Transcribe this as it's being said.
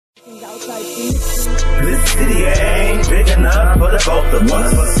This city ain't big enough for the both of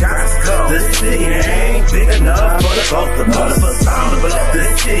us. This city ain't big enough for the both of us.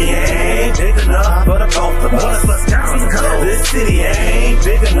 This city ain't big enough for the both of us. This city ain't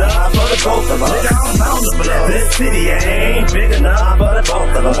big enough for the both of us. This city ain't big enough for the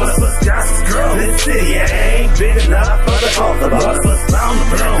both of us. This city ain't big enough for the both of us.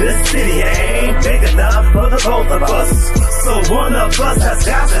 This city ain't big enough for the both of us. So one of us has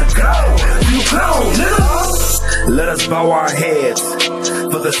got to go. You go, nigga. Let us bow our heads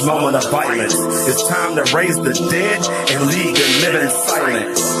for this moment of violence. It's time to raise the dead and leave the living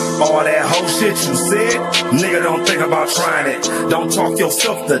silent. All that whole shit you said, nigga, don't think about trying it. Don't talk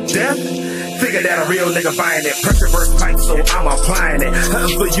yourself to death. Figure that a real nigga buying it. Pressure verse pipe, so I'm applying it.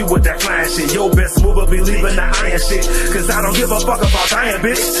 Hunting for you with that flying shit. Your best move will be leaving the iron shit. Cause I don't give a fuck about dying,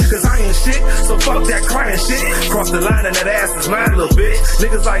 bitch. Cause I ain't shit, so fuck that crying shit. Cross the line and that ass is mine, little bitch.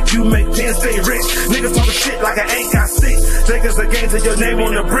 Niggas like you make 10 stay rich. Niggas talking shit like I ain't got six. Think it's a game to your name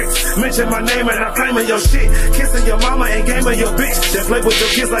on the bricks. Mention my name and I'm claiming your shit. Kissing your mama and gaming your bitch. Then play with your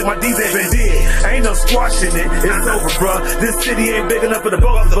kids like my DJ been did. Ain't no squashing it, it's over, bruh. This city ain't big enough for the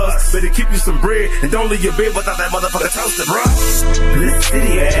both of us. Better keep you some bread and don't leave your bed without that motherfucker toasted, bruh. This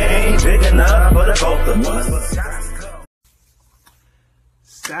city ain't big enough for the both of us.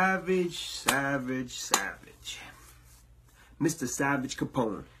 Savage, savage, savage. Mr. Savage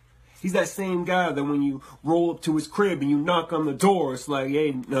Capone. He's that same guy that when you roll up to his crib and you knock on the door, it's like,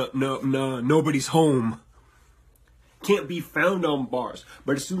 hey, nobody's home. Can't be found on bars.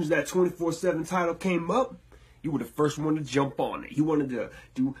 But as soon as that 24/7 title came up, you were the first one to jump on it. You wanted to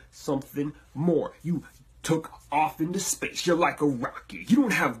do something more. You took off into space. You're like a rocket. You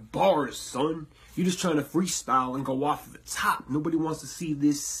don't have bars, son. You're just trying to freestyle and go off the top. Nobody wants to see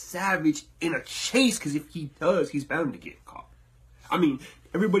this savage in a chase, because if he does, he's bound to get caught. I mean,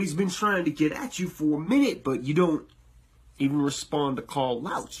 everybody's been trying to get at you for a minute, but you don't even respond to call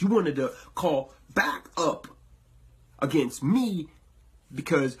outs. You wanted to call back up against me,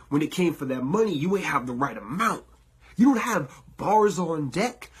 because when it came for that money, you ain't have the right amount. You don't have bars on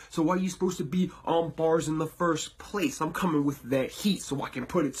deck, so why are you supposed to be on bars in the first place? I'm coming with that heat so I can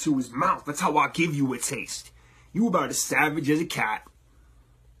put it to his mouth. That's how I give you a taste. You about as savage as a cat.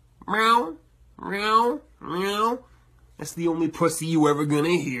 Meow, meow, meow. That's the only pussy you ever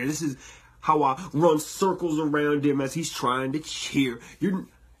gonna hear. This is how I run circles around him as he's trying to cheer. You're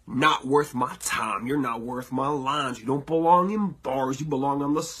not worth my time. You're not worth my lines. You don't belong in bars. You belong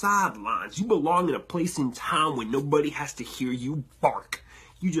on the sidelines. You belong in a place in time where nobody has to hear you bark.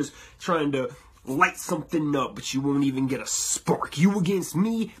 You just trying to light something up, but you won't even get a spark. You against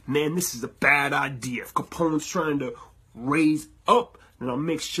me? Man, this is a bad idea. If Capone's trying to raise up, then I'll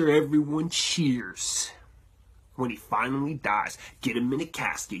make sure everyone cheers. When he finally dies, get him in a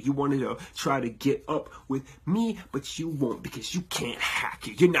casket. You wanted to try to get up with me, but you won't, because you can't hack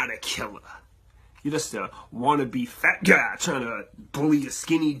it. You're not a killer. You're just a wannabe fat guy trying to bully a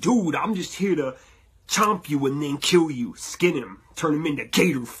skinny dude. I'm just here to chomp you and then kill you, skin him, turn him into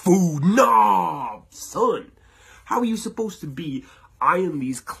gator food. Nah, son. How are you supposed to be eyeing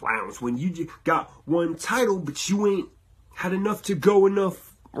these clowns when you just got one title, but you ain't had enough to go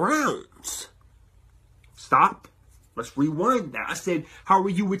enough rounds? Stop. Let's rewind that. I said, how are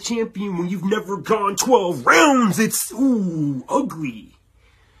you a champion when you've never gone 12 rounds? It's, ooh, ugly.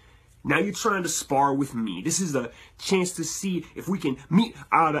 Now you're trying to spar with me. This is a chance to see if we can meet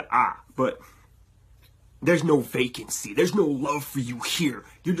eye to eye. But there's no vacancy. There's no love for you here.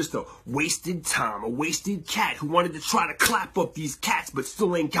 You're just a wasted time, a wasted cat who wanted to try to clap up these cats but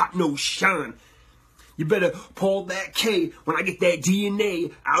still ain't got no shine. You better pull that K. When I get that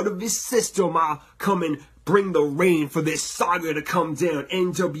DNA out of his system, I'll come and bring the rain for this saga to come down.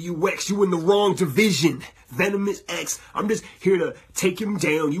 NWX, you in the wrong division. Venomous X, I'm just here to take him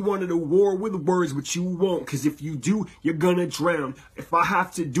down. You wanted a war with words, but you won't, because if you do, you're gonna drown. If I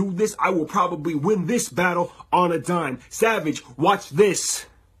have to do this, I will probably win this battle on a dime. Savage, watch this.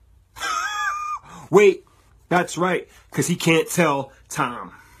 Wait, that's right, because he can't tell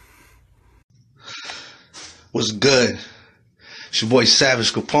time. What's good? It's your boy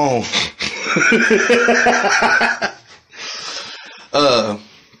Savage Capone.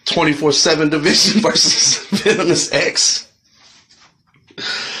 24/7 division versus Venomous X.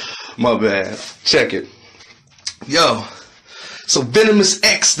 My bad. Check it. Yo. So Venomous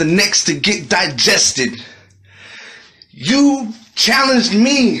X, the next to get digested. You challenged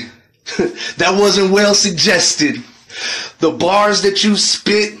me. That wasn't well suggested. The bars that you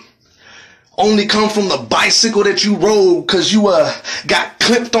spit only come from the bicycle that you rode cause you got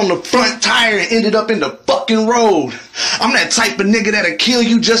clipped on the front tire and ended up in the fucking road. I'm that type of nigga that'll kill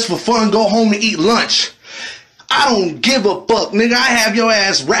you just for fun, go home and eat lunch. I don't give a fuck, nigga. I have your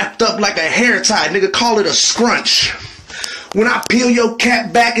ass wrapped up like a hair tie, nigga. Call it a scrunch. When I peel your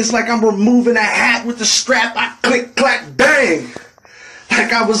cap back, it's like I'm removing a hat with the strap. I click, clack, bang.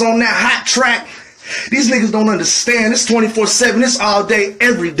 Like I was on that hot track. These niggas don't understand. It's 24/7. It's all day,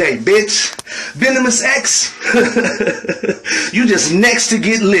 every day, bitch. Venomous X. You just next to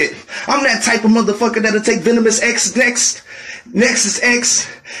get lit. I'm that type of motherfucker that'll take Venomous X next. Next is X.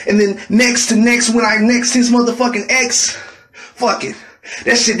 And then next to next when I next his motherfucking X. Fuck it.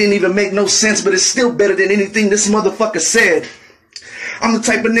 That shit didn't even make no sense, but it's still better than anything this motherfucker said. I'm the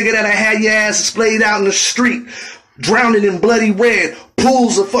type of nigga that'll have your ass splayed out in the street, drowning in bloody red,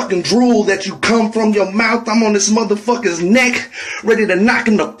 pools of fucking drool that you come from your mouth. I'm on this motherfucker's neck, ready to knock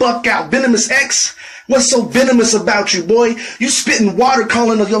him the fuck out. Venomous X? What's so venomous about you, boy? You spitting water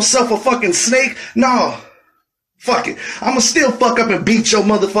calling yourself a fucking snake? Nah. Fuck it. I'ma still fuck up and beat your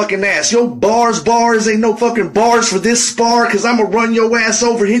motherfucking ass. Your bars ain't no fucking bars for this spar, cause I'ma run your ass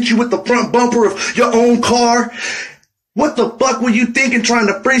over, hit you with the front bumper of your own car. What the fuck were you thinking trying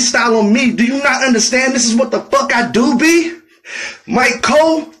to freestyle on me? Do you not understand this is what the fuck I do be? Mike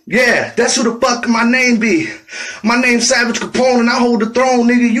Cole? Yeah, that's who the fuck my name be. My name's Savage Capone and I hold the throne,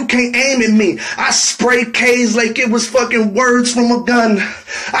 nigga. You can't aim at me. I spray K's like it was fucking words from a gun.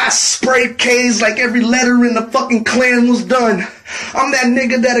 I spray K's like every letter in the fucking Klan was done. I'm that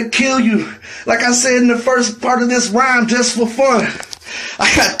nigga that'll kill you. Like I said in the first part of this rhyme, just for fun.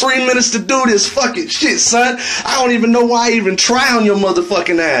 I got 3 minutes to do this. Fuck it. Shit, son. I don't even know why I even try on your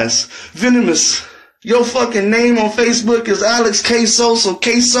motherfucking ass. Venomous. Your fucking name on Facebook is Alex Queso, so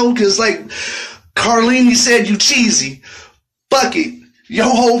Queso, cause like Carlini said you cheesy. Fuck it. Your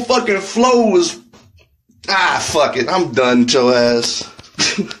whole fucking flow was... fuck it. I'm done with your ass.